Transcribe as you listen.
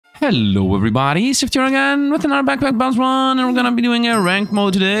Hello everybody, Sifd here again with another Backpack Bounce run, and we're gonna be doing a rank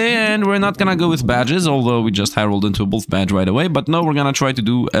mode today, and we're not gonna go with badges, although we just rolled into a wolf badge right away, but no, we're gonna try to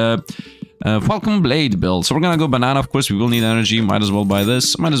do a Falcon blade build. So we're gonna go banana, of course, we will need energy, might as well buy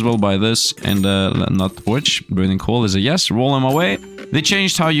this, and not torch. Burning coal is a yes, roll them away. They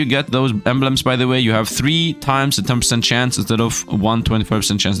changed how you get those emblems, by the way. You have 3 times the 10% chance instead of 1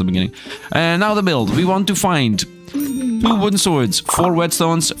 25% chance at the beginning. And now the build, we want to find 2 wooden swords, 4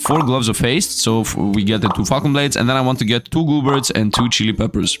 whetstones, 4 gloves of haste, so we get the 2 falcon blades, and then I want to get 2 gooberts and 2 chili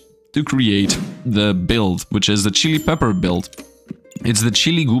peppers to create the build, which is the chili pepper build. It's the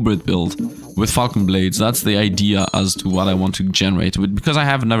chili goobert build with falcon blades. That's the idea as to what I want to generate, because I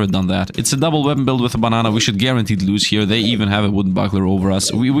have never done that. It's a double weapon build with a banana. We should guaranteed lose here. They even have a wooden buckler over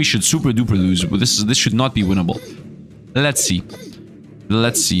us. We should super duper lose. This should not be winnable. Let's see.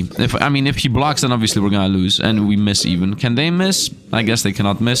 Let's see. If he blocks, then obviously we're gonna lose, and we miss even. Can they miss? I guess they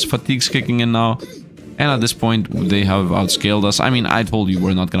cannot miss. Fatigue's kicking in now, and at this point they have outscaled us. I told you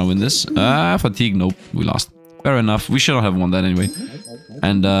we're not gonna win this. Fatigue, nope, we lost. Fair enough. We should have won that anyway.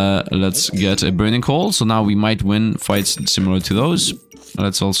 And let's get a burning coal. So now we might win fights similar to those.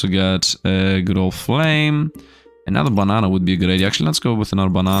 Let's also get a good old flame. Another banana would be a good idea. Actually, let's go with another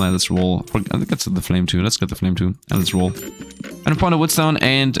banana. Let's roll. I think that's the flame too. Let's get the flame too. And let's roll. And upon a woodstone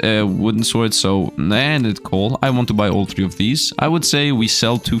and a wooden sword. So, and it's coal. I want to buy all 3 of these. I would say we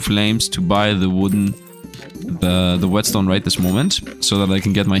sell 2 flames to buy the wooden, the whetstone right this moment, so that I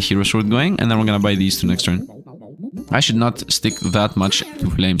can get my hero sword going. And then we're gonna buy these 2 next turn. I should not stick that much to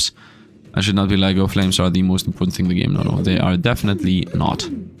flames. I should not be like, oh, flames are the most important thing in the game. No, they are definitely not.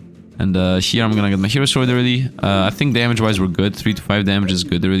 And here I'm gonna get my hero sword already. I think damage-wise we're good. 3 to 5 damage is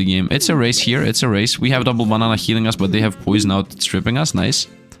good early game. It's a race here. It's a race. We have double banana healing us, but they have poison out stripping us. Nice.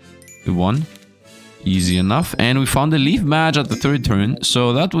 We won. Easy enough. And we found a leaf badge at the 3rd turn.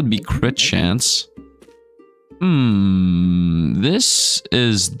 So that would be crit chance. This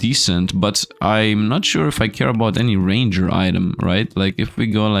is decent, but I'm not sure if I care about any ranger item, right? Like if we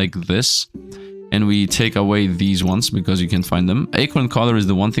go like this and we take away these ones because you can find them. Acorn collar is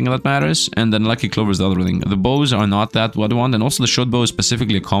the one thing that matters, and then lucky clover is the other thing. The bows are not that what I want, and also the short bow is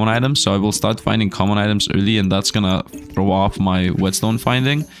specifically a common item, so I will start finding common items early, and that's gonna throw off my whetstone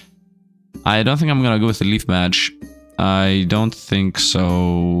finding. I don't think I'm gonna go with the leaf badge. I don't think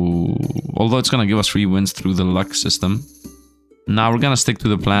so. Although it's gonna give us free wins through the luck system. Now we're gonna stick to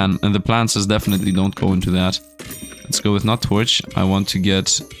the plan, and the plan says definitely don't go into that. Let's go with not torch. I want to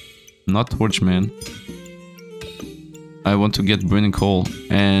get not torch, man. I want to get burning coal,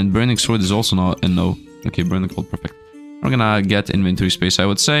 and burning sword is also not a no. Okay, burning coal, perfect. We're gonna get inventory space, I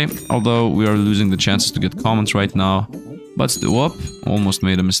would say, although we are losing the chances to get commons right now. But still up. Almost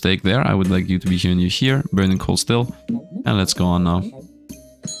made a mistake there. I would like you to be here and you here. Burning coal still. And let's go on now.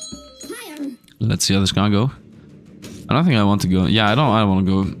 Let's see how this gonna go. I don't think I want to go. Yeah, I don't want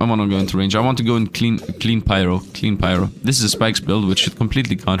to go. I want to go into range. I want to go in clean pyro. Clean pyro. This is a spikes build, which should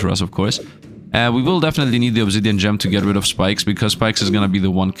completely counter us, of course. We will definitely need the obsidian gem to get rid of spikes, because spikes is gonna be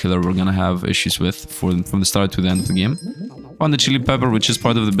the one killer we're gonna have issues with from the start to the end of the game. On the chili pepper, which is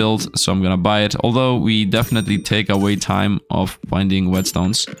part of the build, so I'm gonna buy it. Although we definitely take away time of finding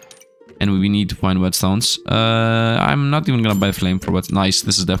whetstones, and we need to find whetstones. I'm not even gonna buy flame for what's nice.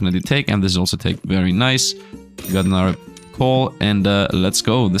 This is definitely take, and this is also take. Very nice. We got another coal, and let's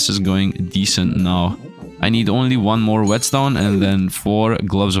go. This is going decent now. I need only 1 more whetstone and then 4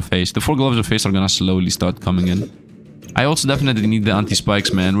 gloves of haste. The 4 gloves of haste are gonna slowly start coming in. I also definitely need the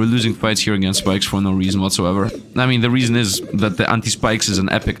anti-spikes, man. We're losing fights here against spikes for no reason whatsoever. The reason is that the anti-spikes is an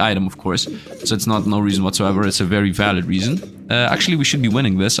epic item, of course. So it's not no reason whatsoever. It's a very valid reason. Actually, we should be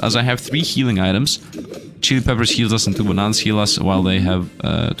winning this, as I have 3 healing items. Chili peppers heals us and 2 bananas heal us, while they have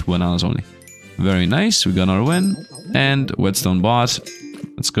 2 bananas only. Very nice. We got our win. And whetstone bot.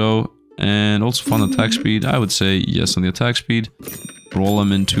 Let's go. And also fun attack speed. I would say yes on the attack speed. Roll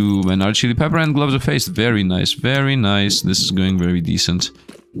them into another chili pepper and gloves of haste. Very nice, very nice. This is going very decent.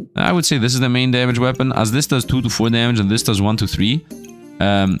 I would say this is the main damage weapon, as this does 2 to 4 damage and this does 1 to 3.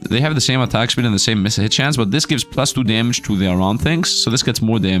 They have the same attack speed and the same miss hit chance, but this gives +2 damage to the around things, so this gets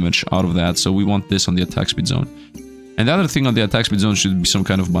more damage out of that, so we want this on the attack speed zone. And the other thing on the attack speed zone should be some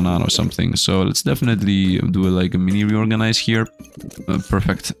kind of banana or something, so let's definitely do a mini reorganize here.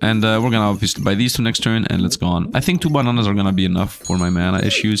 Perfect. And we're gonna obviously buy these 2 next turn, and let's go on. I think 2 bananas are gonna be enough for my mana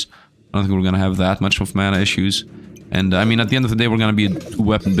issues. I don't think we're gonna have that much of mana issues. And at the end of the day, we're gonna be a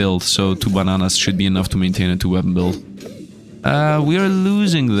 2-weapon build, so 2 bananas should be enough to maintain a 2-weapon build. We are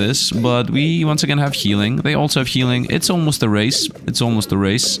losing this, but we once again have healing. They also have healing. It's almost a race. It's almost a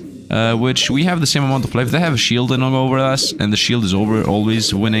race. which we have the same amount of life. They have a shield over us, and the shield is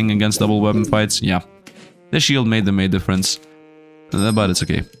always winning against double weapon fights. Yeah, the shield made the difference, but it's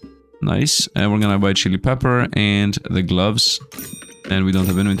okay. Nice. We're gonna buy chili pepper and the gloves, and we don't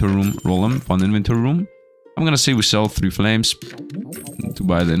have inventory room. Roll them. Fun inventory room. I'm gonna say we sell 3 flames to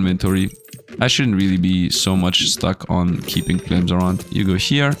buy the inventory. I shouldn't really be so much stuck on keeping flames around. You go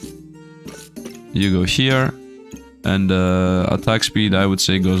here. You go here. And attack speed, I would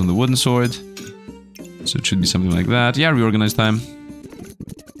say, goes on the wooden sword. So it should be something like that. Yeah, reorganize time.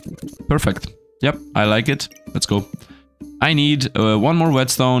 Perfect. Yep, I like it. Let's go. I need 1 more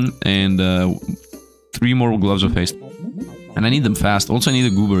whetstone and 3 more gloves of haste. And I need them fast. Also, I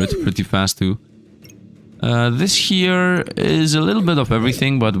need a Goobert pretty fast too. This here is a little bit of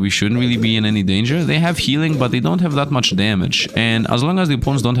everything, but we shouldn't really be in any danger. They have healing, but they don't have that much damage. And as long as the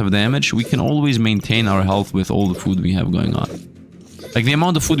opponents don't have damage, we can always maintain our health with all the food we have going on. Like, the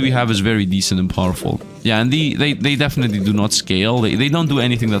amount of food we have is very decent and powerful. Yeah, and they definitely do not scale. They don't do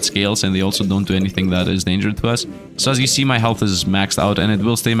anything that scales, and they also don't do anything that is dangerous to us. So as you see, my health is maxed out, and it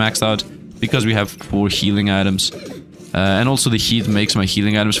will stay maxed out because we have 4 healing items. And also the heat makes my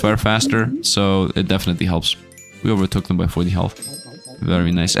healing items fire faster, so it definitely helps. We overtook them by 40 health.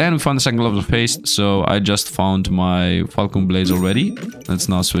 Very nice. And we found the second gloves of haste, so I just found my Falcon blades already. Let's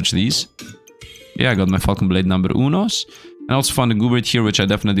now switch these. Yeah, I got my Falcon blade number unos. I also found a Goobert here, which I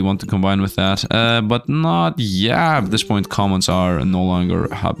definitely want to combine with that. But not... yeah, at this point commons are no longer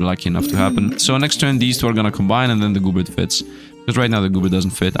lucky enough to happen. So next turn these 2 are gonna combine, and then the Goobert fits. Because right now the Goobert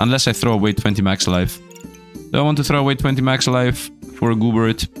doesn't fit, unless I throw away 20 max life. Do I want to throw away 20 max life for a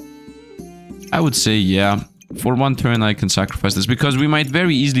Goobert? I would say yeah. For 1 turn I can sacrifice this, because we might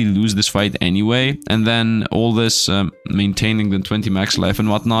very easily lose this fight anyway, and then all this maintaining the 20 max life and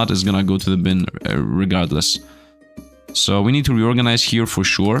whatnot is gonna go to the bin regardless. So we need to reorganize here for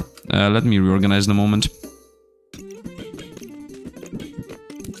sure. Let me reorganize in a moment.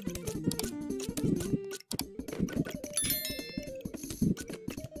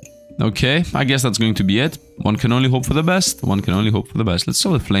 Okay, I guess that's going to be it. One can only hope for the best. One can only hope for the best. Let's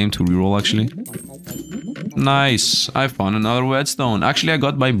sell a flame to reroll, actually. Nice. I found another whetstone. Actually, I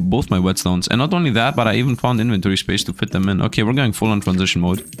got by both my whetstones. And not only that, but I even found inventory space to fit them in. Okay, we're going full on transition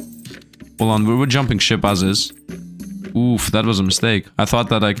mode. Full on. We're jumping ship as is. Oof, that was a mistake. I thought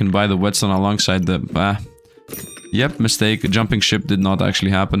that I can buy the whetstone alongside the... Yep, mistake. Jumping ship did not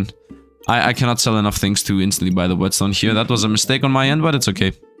actually happen. I cannot sell enough things to instantly buy the whetstone here. That was a mistake on my end, but it's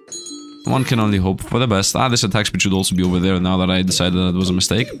okay. One can only hope for the best. Ah, this attack speed should also be over there now that I decided that it was a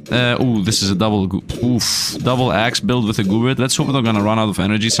mistake. Ooh, this is a double axe build with a Goobert. Let's hope they're gonna run out of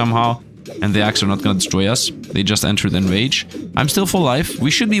energy somehow, and the axe are not gonna destroy us. They just entered Enrage. I'm still full life. We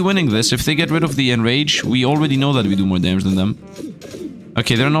should be winning this. If they get rid of the Enrage, we already know that we do more damage than them.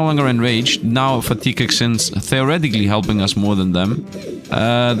 Okay, they're no longer enraged. Now Fatigue kicks in, theoretically helping us more than them.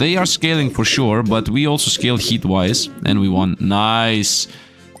 They are scaling for sure, but we also scale heat-wise, and we won. Nice.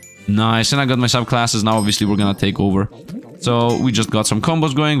 Nice, and I got my subclasses. Now obviously we're gonna take over. So we just got some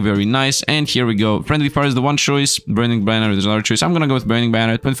combos going, very nice. And here we go. Friendly Fire is the one choice, Burning Banner is another choice. I'm gonna go with Burning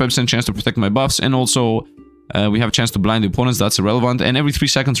Banner, 25% chance to protect my buffs, and also we have a chance to blind the opponents, that's irrelevant. And every 3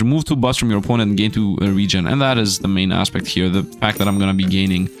 seconds remove 2 buffs from your opponent and gain 2 regen. And that is the main aspect here, the fact that I'm gonna be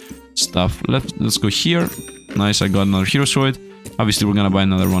gaining stuff. Let's go here. Nice, I got another hero sword. Obviously we're gonna buy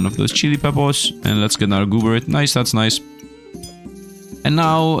another one of those chili peppers. And let's get another Goobert. Nice, that's nice. And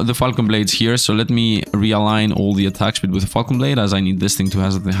now the Falcon Blade's here, so let me realign all the attack speed with the Falcon Blade, as I need this thing to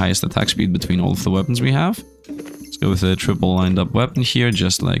have the highest attack speed between all of the weapons we have. Let's go with a triple lined up weapon here,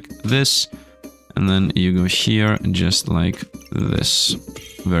 just like this. And then you go here, just like this.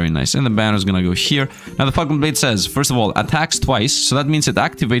 Very nice. And the banner's gonna go here. Now the Falcon Blade says, first of all, attacks twice, so that means it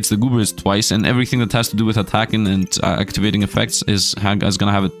activates the Goobers twice, and everything that has to do with attacking and activating effects is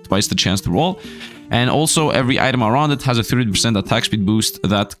gonna have twice the chance to roll. And also, every item around it has a 30% attack speed boost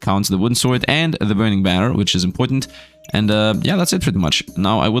that counts the wooden sword and the burning banner, which is important. And yeah, that's it pretty much.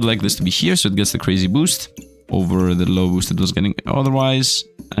 Now, I would like this to be here, so it gets the crazy boost over the low boost it was getting otherwise.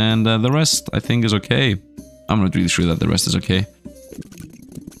 And the rest, I think, is okay. I'm not really sure that the rest is okay.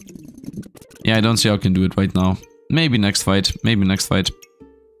 Yeah, I don't see how I can do it right now. Maybe next fight. Maybe next fight.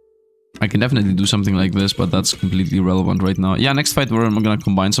 I can definitely do something like this, but that's completely irrelevant right now. Yeah, next fight where I'm gonna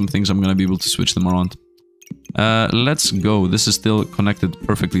combine some things, I'm gonna be able to switch them around. Let's go. This is still connected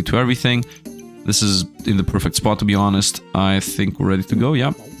perfectly to everything. This is in the perfect spot, to be honest. I think we're ready to go,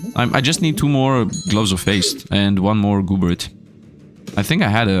 yeah. I just need 2 more Gloves of Haste and 1 more Goobert. I think I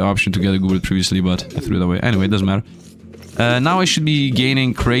had an option to get a Goobert previously, but I threw it away. Anyway, it doesn't matter. Now I should be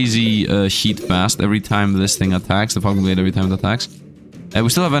gaining crazy heat fast every time this thing attacks, the Falcon Blade every time it attacks. We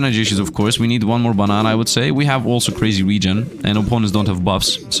still have energy issues, of course. We need one more banana, I would say. We have also crazy regen, and opponents don't have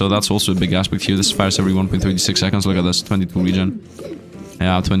buffs, so that's also a big aspect here. This fires every 1.36 seconds. Look at this, 22 regen.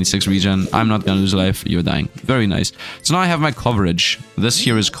 Yeah, 26 regen. I'm not gonna lose life. You're dying. Very nice. So now I have my coverage. This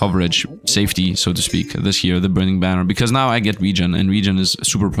here is coverage, safety, so to speak. This here, the burning banner, because now I get regen, and regen is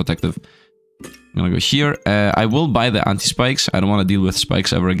super protective. I'm gonna go here. I will buy the anti-spikes. I don't want to deal with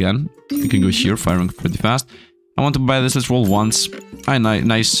spikes ever again. You can go here, firing pretty fast. I want to buy this. Let's roll once.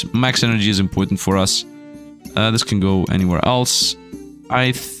 Nice. Max energy is important for us. This can go anywhere else.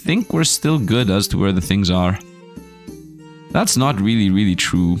 I think we're still good as to where the things are. That's not really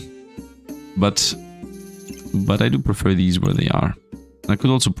true. But I do prefer these where they are. I could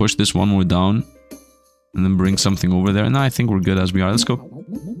also push this one more down. And then bring something over there. And I think we're good as we are. Let's go.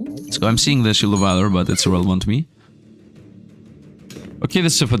 Let's go. I'm seeing the Shield of Valor, but it's irrelevant to me. Okay,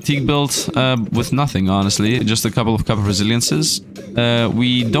 this is a fatigue build with nothing, honestly. Just a couple of cup of resiliences.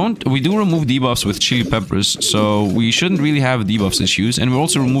 We do remove debuffs with chili peppers, so we shouldn't really have debuffs issues. And we're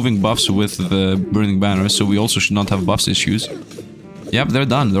also removing buffs with the burning banner, so we also should not have buffs issues. Yep, they're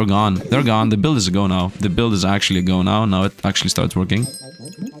done. They're gone. They're gone. The build is a go now. The build is actually a go now. Now it actually starts working.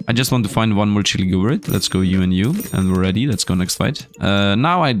 I just want to find one more chili Goobert. Let's go you and you, and we're ready. Let's go next fight.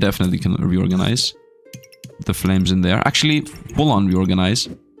 Now I definitely can reorganize. The flames in there. Actually, full on reorganize.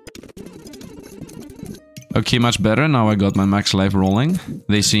 Okay, much better. Now I got my max life rolling.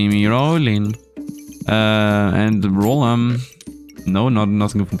 They see me rolling. And roll no,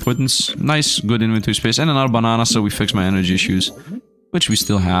 nothing of importance. Nice, good inventory space. And another banana, so we fix my energy issues. Which we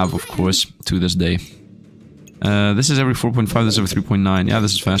still have, of course, to this day. This is every 4.5, this is every 3.9. Yeah,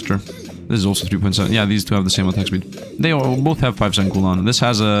 this is faster. This is also 3.7. Yeah, these two have the same attack speed. They both have 5 second cooldown. This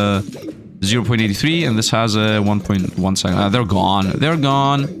has a 0.83 and this has a 1.1 second. They're gone. They're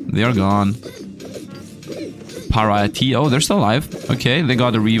gone. They're gone. Parati. Oh, they're still alive. Okay, they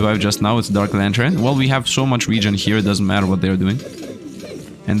got a revive just now. It's Dark Lantern. Well, we have so much regen here. It doesn't matter what they're doing.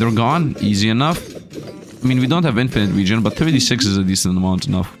 And they're gone. Easy enough. I mean, we don't have infinite regen, but 36 is a decent amount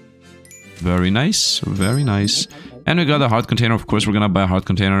enough. Very nice. Very nice. And we got a heart container. Of course, we're gonna buy a heart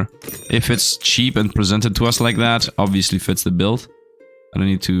container. If it's cheap and presented to us like that, obviously fits the build. I don't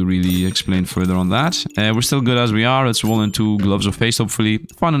need to really explain further on that. We're still good as we are. Let's roll into Gloves of Haste, hopefully.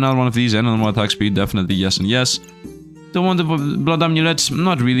 Find another one of these and another more attack speed. Definitely yes and yes. Don't want the Blood Amulet?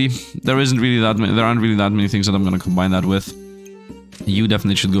 Not really. There aren't really that many things that I'm gonna combine that with. You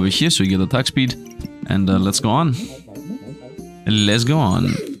definitely should go over here so you get attack speed. And let's go on. Let's go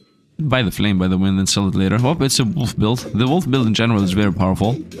on. Buy the flame by the wind and sell it later. Oh, it's a wolf build. The wolf build in general is very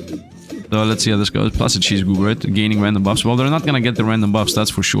powerful. So let's see how this goes. Plus a cheese Goobert, gaining random buffs. Well, they're not gonna get the random buffs, that's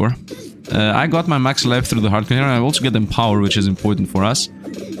for sure. I got my max life through the heart container. I also get them power, which is important for us.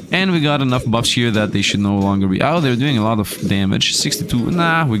 And we got enough buffs here that they should no longer be... Oh, they're doing a lot of damage. 62.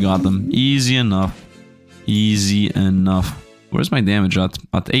 Nah, we got them. Easy enough. Easy enough. Where's my damage at?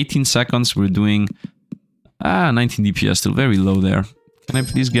 At 18 seconds, we're doing... 19 DPS, still very low there. Can I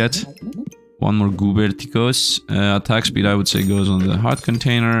please get... one more Gooberticos. Attack speed, I would say, goes on the heart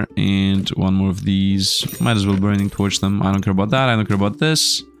container. And one more of these. Might as well burning torch them. I don't care about that. I don't care about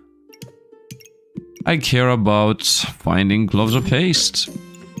this. I care about finding Gloves of Haste.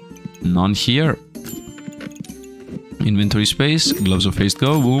 None here. Inventory space. Gloves of Haste,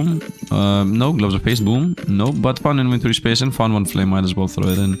 go. Boom. No, Gloves of Haste, boom. No, but found inventory space and found one flame. Might as well throw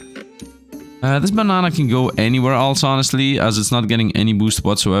it in. This banana can go anywhere else, honestly, as it's not getting any boost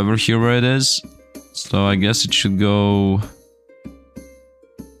whatsoever here where it is. So I guess it should go...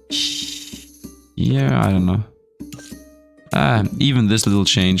 yeah, I don't know. Even this little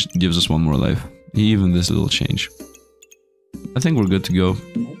change gives us one more life. Even this little change. I think we're good to go.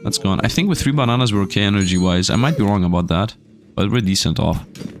 Let's go on. I think with 3 bananas we're okay energy-wise. I might be wrong about that, but we're decent off.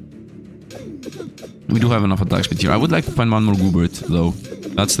 We do have enough attack speed here. I would like to find one more Goobert, though.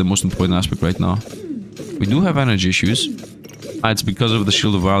 That's the most important aspect right now. We do have energy issues. It's because of the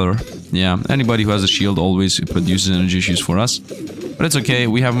Shield of Valor. Yeah, anybody who has a shield always produces energy issues for us. But it's okay,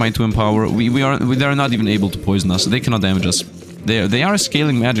 we have Might to Empower. They're not even able to poison us. They cannot damage us. They are a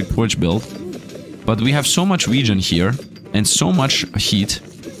scaling magic torch build. But we have so much regen here. And so much heat.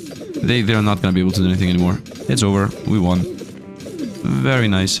 They're not gonna be able to do anything anymore. It's over. We won. Very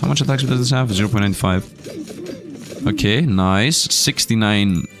nice. How much attack speed does this have? 0.95. Okay, nice.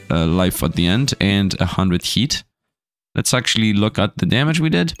 69 life at the end and 100 heat. Let's actually look at the damage we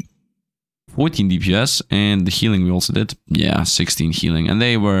did. 14 DPS and the healing we also did. Yeah, 16 healing. And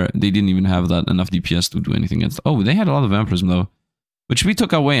they didn't even have that enough DPS to do anything against. Oh, they had a lot of vampirism though. Which we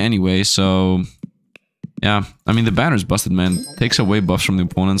took away anyway, so... yeah, I mean the banner's busted, man. Takes away buffs from the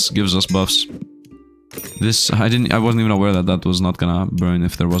opponents, gives us buffs. This, I wasn't even aware that that was not gonna burn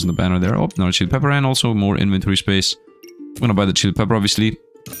if there wasn't a banner there. Oh, another chili pepper and also more inventory space. I'm gonna buy the chili pepper, obviously.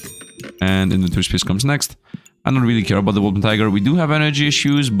 And inventory space comes next. I don't really care about the Wolfen Tiger. We do have energy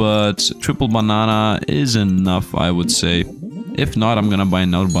issues, but triple banana is enough, I would say. If not, I'm gonna buy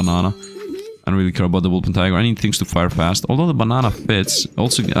another banana. I don't really care about the Wolfen Tiger. I need things to fire fast. Although the banana fits.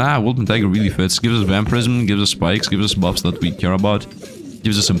 Also, Wolfen Tiger really fits. Gives us vampirism, gives us spikes, gives us buffs that we care about.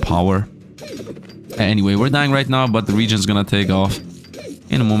 Gives us some power. Anyway, we're dying right now, but the region's gonna take off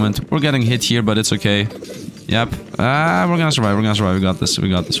in a moment. We're getting hit here, but it's okay. Yep. We're gonna survive. We're gonna survive. We got this. We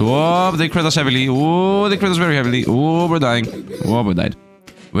got this. Whoa, they crit us heavily. Oh, they crit us very heavily. Oh, we're dying. Oh, we died.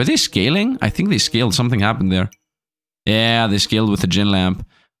 Were they scaling? I think they scaled. Something happened there. Yeah, they scaled with the Jinn Lamp.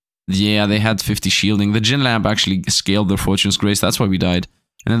 Yeah, they had 50 shielding. The Jinn Lamp actually scaled their Fortune's Grace. That's why we died.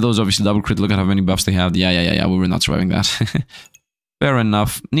 And then those obviously double crit. Look at how many buffs they have. Yeah. We were not surviving that. Fair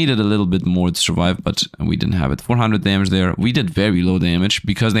enough. Needed a little bit more to survive, but we didn't have it. 400 damage there. We did very low damage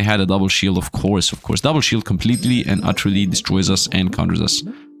because they had a double shield, of course. Double shield completely and utterly destroys us and counters us.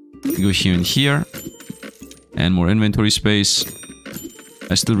 We go here and here. And more inventory space.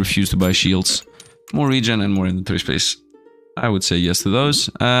 I still refuse to buy shields. More regen and more inventory space. I would say yes to those.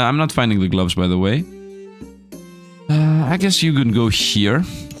 I'm not finding the gloves, by the way. I guess you can go here.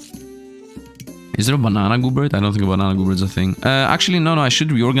 Is there a banana Goobert? I don't think a banana Goobert is a thing. Actually, no, I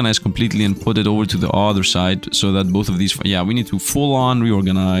should reorganize completely and put it over to the other side so that both of these... Yeah, we need to full-on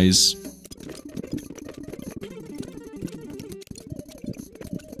reorganize.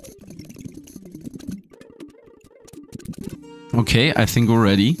 Okay, I think we're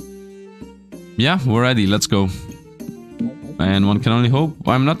ready. Yeah, we're ready. Let's go. And one can only hope.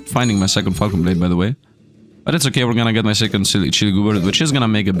 I'm not finding my second Falcon Blade, by the way. But it's okay, we're gonna get my second Chili Goobert, which is gonna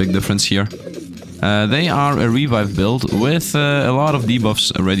make a big difference here. They are a revive build with a lot of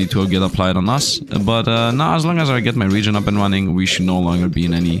debuffs ready to get applied on us. But now, as long as I get my region up and running, we should no longer be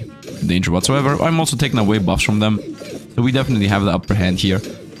in any danger whatsoever. I'm also taking away buffs from them. So we definitely have the upper hand here.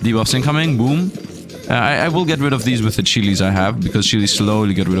 Debuffs incoming, boom. I will get rid of these with the chilies I have, because chilies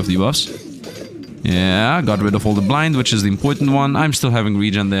slowly get rid of debuffs. Yeah, got rid of all the blind, which is the important one. I'm still having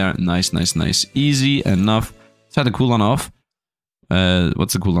regen there. Nice. Easy enough. Let's have the cooldown off.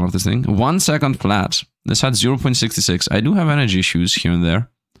 What's the cooldown of this thing? 1 second flat. This had 0.66. I do have energy issues here and there.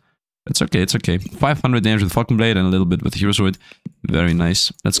 It's okay. 500 damage with Falcon Blade and a little bit with the Hero Sword. Very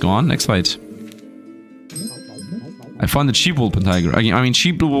nice. Let's go on. Next fight. I found the cheap Wolfen Tiger. I mean,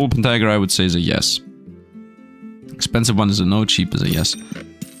 cheap Wolfen Tiger I would say is a yes. Expensive one is a no, cheap is a yes.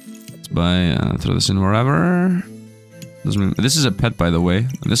 Let's buy, throw this in wherever. This is a pet, by the way.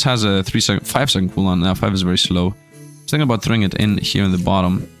 This has a 5 second cooldown. Now 5 is very slow. I was thinking about throwing it in here in the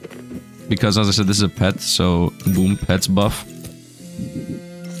bottom. Because as I said, this is a pet, so boom, pet's buff.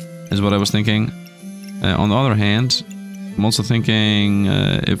 Is what I was thinking. On the other hand, I'm also thinking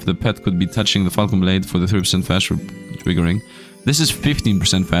if the pet could be touching the Falcon Blade for the 3% faster triggering. This is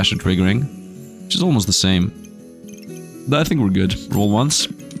 15% faster triggering, which is almost the same. But I think we're good. Roll once.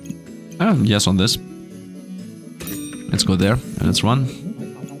 Yes on this. Let's go there and let's run.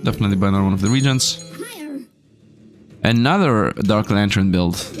 Definitely buy another one of the regions. Another Dark Lantern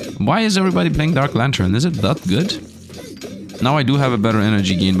build. Why is everybody playing Dark Lantern? Is it that good? Now I do have a better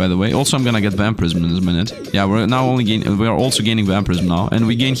energy gain, by the way. Also, I'm gonna get Vampirism in a minute. Yeah, we are also gaining Vampirism now, and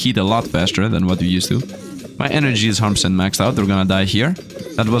we gain heat a lot faster than what we used to. My energy is 100% maxed out. They're gonna die here.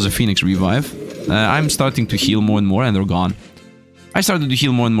 That was a Phoenix revive. I'm starting to heal more and more, and they're gone. I started to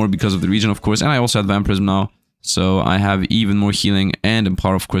heal more and more because of the region, of course, and I also had Vampirism now. So I have even more healing, and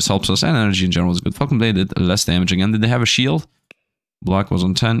Empower, of course, helps us, and energy in general is good. Falcon Blade did less damage again. Did they have a shield? Block was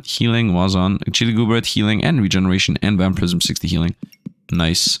on 10, healing was on Chili Goobert, healing and regeneration, and Vampirism 60 healing.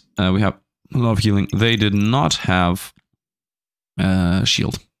 Nice. We have a lot of healing. They did not have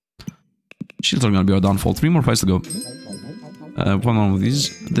shield. Shields are gonna be our downfall. 3 more fights to go. One more of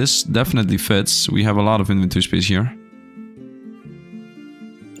these. This definitely fits. We have a lot of inventory space here.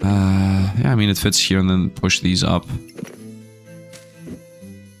 Yeah, I mean it fits here, and then push these up.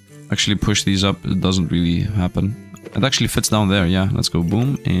 Actually push these up, it doesn't really happen. It actually fits down there, yeah. Let's go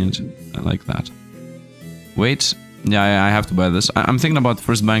boom, and I like that. Wait, yeah, I have to buy this. I'm thinking about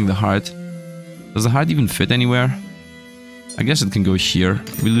first buying the heart. Does the heart even fit anywhere? I guess it can go here.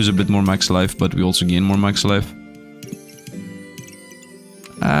 We lose a bit more max life, but we also gain more max life.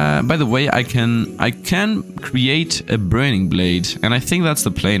 By the way, I can create a Burning Blade, and I think that's the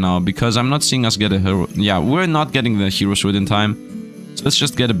play now, because I'm not seeing us get a hero. Yeah, we're not getting the Hero Sword in time, so let's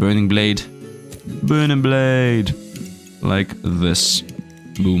just get a Burning Blade. Burning Blade, like this.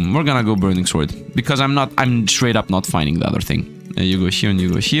 Boom. We're gonna go Burning Sword because I'm straight up not finding the other thing. You go here and you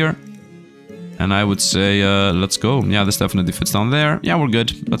go here. And I would say, let's go. Yeah, this definitely fits down there. Yeah, we're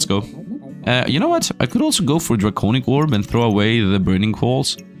good. Let's go. You know what? I could also go for Draconic Orb and throw away the Burning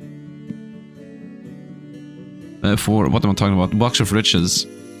Coals. For, what am I talking about? Box of Riches.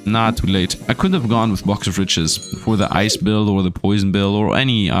 Nah, too late. I could have gone with Box of Riches for the Ice build or the Poison build or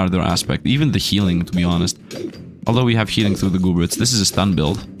any other aspect. Even the healing, to be honest. Although we have healing through the Gooberts. This is a stun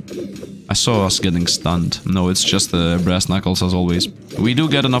build. I saw us getting stunned. No, it's just the Brass Knuckles as always. We do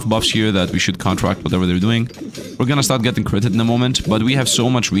get enough buffs here that we should counteract whatever they're doing. We're gonna start getting critted in a moment, but we have so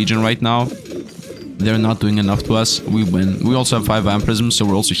much regen right now. They're not doing enough to us. We win. We also have 5 Vampirisms, so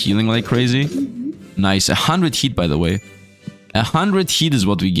we're also healing like crazy. Nice. 100 heat, by the way. 100 heat is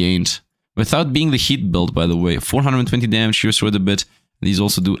what we gained. Without being the heat build, by the way. 420 damage here, sword a bit. These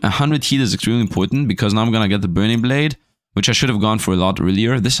also do. 100 heat is extremely important because now I'm gonna get the Burning Blade, which I should have gone for a lot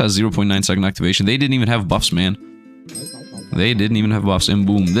earlier. This has 0.9 second activation. They didn't even have buffs, man. They didn't even have buffs, and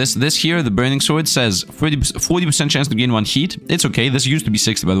boom. This here, the Burning Sword, says 40% chance to gain 1 heat. It's okay, this used to be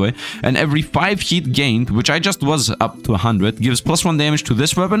 60, by the way. And every 5 heat gained, which I just was up to 100, gives +1 damage to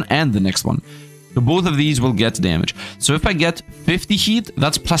this weapon and the next one. So both of these will get damage. So if I get 50 heat,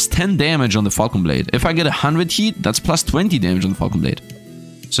 that's +10 damage on the Falcon Blade. If I get 100 heat, that's +20 damage on the Falcon Blade.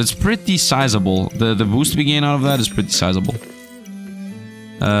 So it's pretty sizable. The boost we gain out of that is pretty sizable.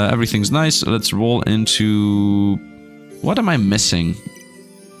 Everything's nice. Let's roll into... What am I missing?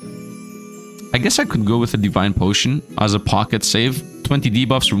 I guess I could go with a Divine Potion as a pocket save. 20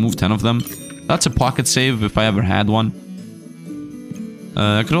 debuffs, remove 10 of them. That's a pocket save if I ever had one.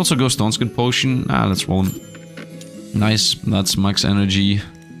 I could also go Stone Skin Potion. Let's roll him. Nice, that's max energy.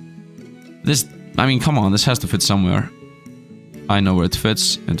 This, I mean, come on, this has to fit somewhere. I know where it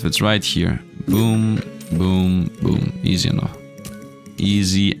fits. It fits right here. Boom, boom, boom. Easy enough.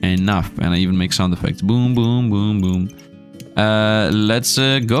 Easy enough. And I even make sound effects. Boom, boom, boom, boom. Let's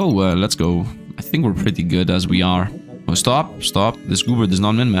go. Let's go. I think we're pretty good as we are. Oh, stop, stop. This Goobert is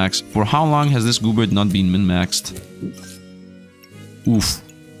not min-maxed. For how long has this Goobert not been min-maxed? Oof.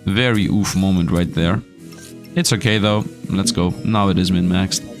 Very oof moment right there. It's okay though. Let's go. Now it is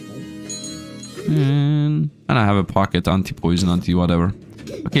min-maxed. And I have a pocket anti-poison, anti-whatever.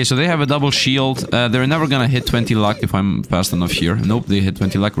 Okay, so they have a double shield. They're never gonna hit 20 luck if I'm fast enough here. Nope, they hit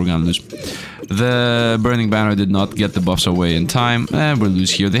 20 luck, we're gonna lose. The Burning Banner did not get the buffs away in time. We'll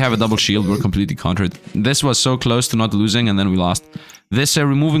lose here. They have a double shield, we're completely countered. This was so close to not losing, and then we lost. This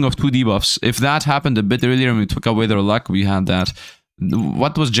removing of 2 debuffs. If that happened a bit earlier and we took away their luck, we had that.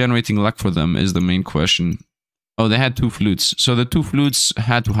 What was generating luck for them is the main question. Oh, they had 2 flutes. So the 2 flutes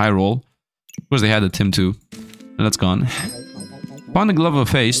had to high roll. Of course, they had a Tim too. That's gone. Found a Glove of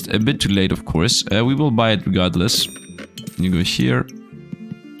Haste. A bit too late, of course. We will buy it regardless. You go here.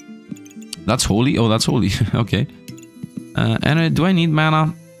 That's holy? Oh, that's holy. Okay. And do I need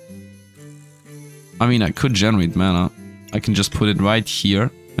mana? I mean, I could generate mana. I can just put it right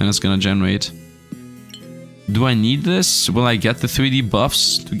here, and it's gonna generate. Do I need this? Will I get the 3D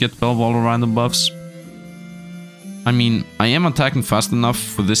buffs to get 12 all random buffs? I mean, I am attacking fast enough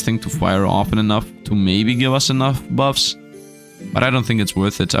for this thing to fire often enough to maybe give us enough buffs. But I don't think it's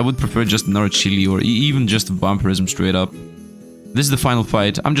worth it. I would prefer just another chili or even just vampirism straight up. This is the final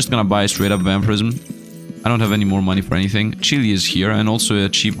fight. I'm just gonna buy straight up vampirism. I don't have any more money for anything. Chili is here and also a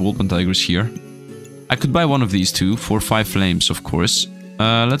cheap Wolfen Tiger is here. I could buy one of these two for 5 flames, of course.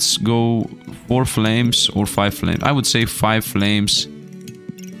 Let's go 4 flames or 5 flames. I would say 5 flames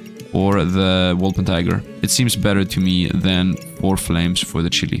for the Wolfen Tiger. It seems better to me than 4 flames for the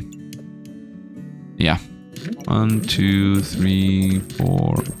chili. Yeah. 1, 2, 3,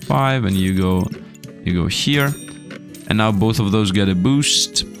 4, 5, and you go here. And now both of those get a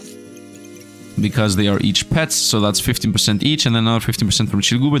boost because they are each pets, so that's 15% each, and then another 15% from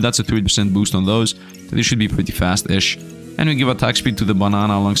Goobert. That's a 30% boost on those. So they should be pretty fast-ish. And we give attack speed to the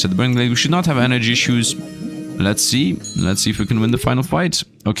banana alongside the Burning Blade. We should not have energy issues. Let's see. Let's see if we can win the final fight.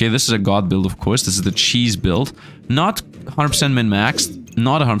 Okay, this is a god build, of course. This is the cheese build. Not 100% min-maxed.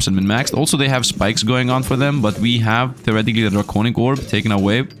 Not 100% min-maxed. Also, they have spikes going on for them, but we have theoretically the Draconic Orb taken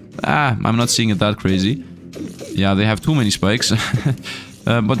away. I'm not seeing it that crazy. Yeah, they have too many spikes.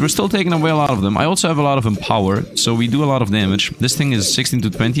 But we're still taking away a lot of them. I also have a lot of Empower, so we do a lot of damage. This thing is 16 to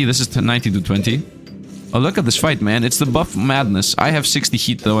 20. This is 19 to 20. Oh, look at this fight, man. It's the buff madness. I have 60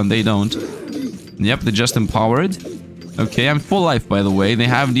 heat, though, and they don't. Yep, they just empowered. Okay, I'm full life, by the way. They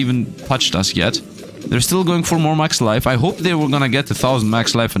haven't even touched us yet. They're still going for more max life. I hope they were gonna get 1000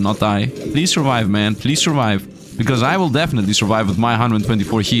 max life and not die. Please survive, man. Please survive. Because I will definitely survive with my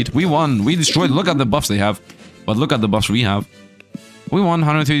 124 heat. We won. We destroyed. Look at the buffs they have. But look at the buffs we have. We won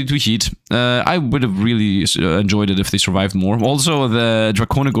 132 heat. I would have really enjoyed it if they survived more. Also, the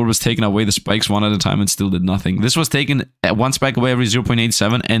Draconic Orb was taking away the spikes one at a time and still did nothing. This was taken at 1 spike away every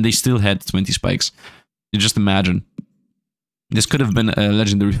 0.87 and they still had 20 spikes. You just imagine. This could have been a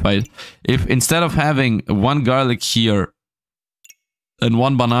legendary fight. If instead of having 1 garlic here and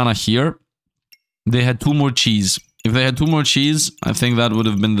 1 banana here, they had 2 more cheese. If they had 2 more cheese, I think that would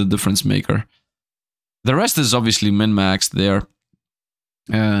have been the difference maker. The rest is obviously min-maxed there.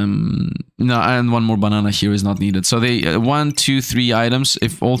 No, and 1 more banana here is not needed. So they 1, 2, 3 items.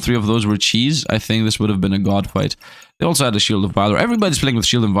 If all 3 of those were cheese, I think this would have been a god fight. They also had a Shield of Valor. Everybody's playing with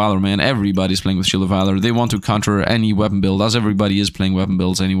Shield of Valor, man. Everybody's playing with Shield of Valor. They want to counter any weapon build, as everybody is playing weapon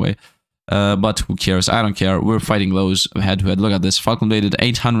builds anyway. But who cares? I don't care. We're fighting those head to head. Look at this. Falcon Blade did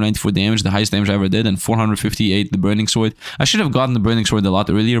 894 damage, the highest damage I ever did, and 458 the Burning Sword. I should have gotten the Burning Sword a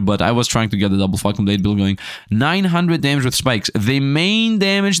lot earlier, but I was trying to get the double Falcon Blade build going. 900 damage with spikes. The main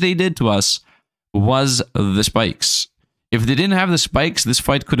damage they did to us was the spikes. If they didn't have the spikes, this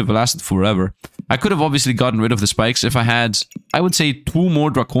fight could have lasted forever. I could have obviously gotten rid of the spikes if I had, I would say 2 more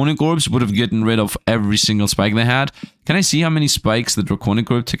Draconic Orbs would have gotten rid of every single spike they had. Can I see how many spikes the Draconic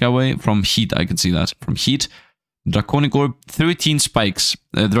Orb took away? From heat, I can see that. From heat, Draconic Orb, 13 spikes.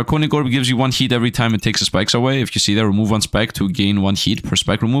 Draconic Orb gives you 1 heat every time it takes the spikes away. If you see there, remove 1 spike to gain 1 heat per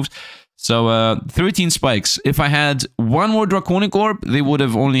spike removed. So, 13 spikes. If I had 1 more Draconic Orb, they would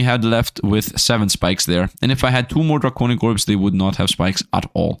have only had left with 7 spikes there. And if I had 2 more Draconic Orbs, they would not have spikes at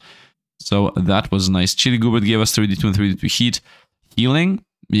all. So, that was nice. Chili Goobert gave us 32 and 32 heat. Healing,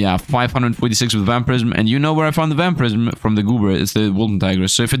 yeah, 546 with Vampirism. And you know where I found the Vampirism? From the Goobert. It's the Wolten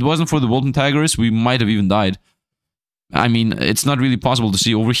Tigress. So, if it wasn't for the Wolten Tigress, we might have even died. I mean, it's not really possible to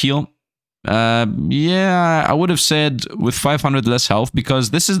see overheal. Yeah, I would have said with 500 less health,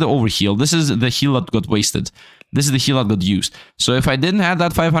 because this is the overheal. This is the heal that got wasted. This is the heal that got used. So if I didn't have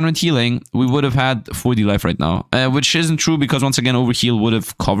that 500 healing, we would have had 40 life right now. Which isn't true, because once again, overheal would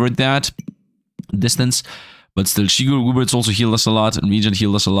have covered that distance. But still, Goobert's also healed us a lot, and Regent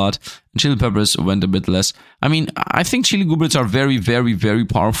healed us a lot, and Chili Peppers went a bit less. I mean, I think Chili Gooberts are very, very, very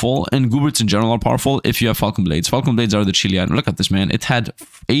powerful, and Gooberts in general are powerful if you have Falcon Blades. Falcon Blades are the chili item. Look at this, man. It had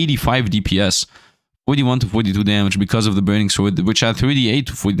 85 DPS, 41 to 42 damage because of the Burning Sword, which had 38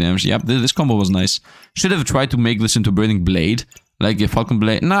 to 40 damage. Yep, this combo was nice. Should have tried to make this into Burning Blade. Like a Falcon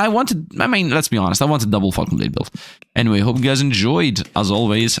Blade. No, I mean, let's be honest. I wanted double Falcon Blade build. Anyway, hope you guys enjoyed. As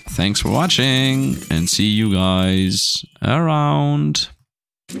always, thanks for watching. And see you guys around.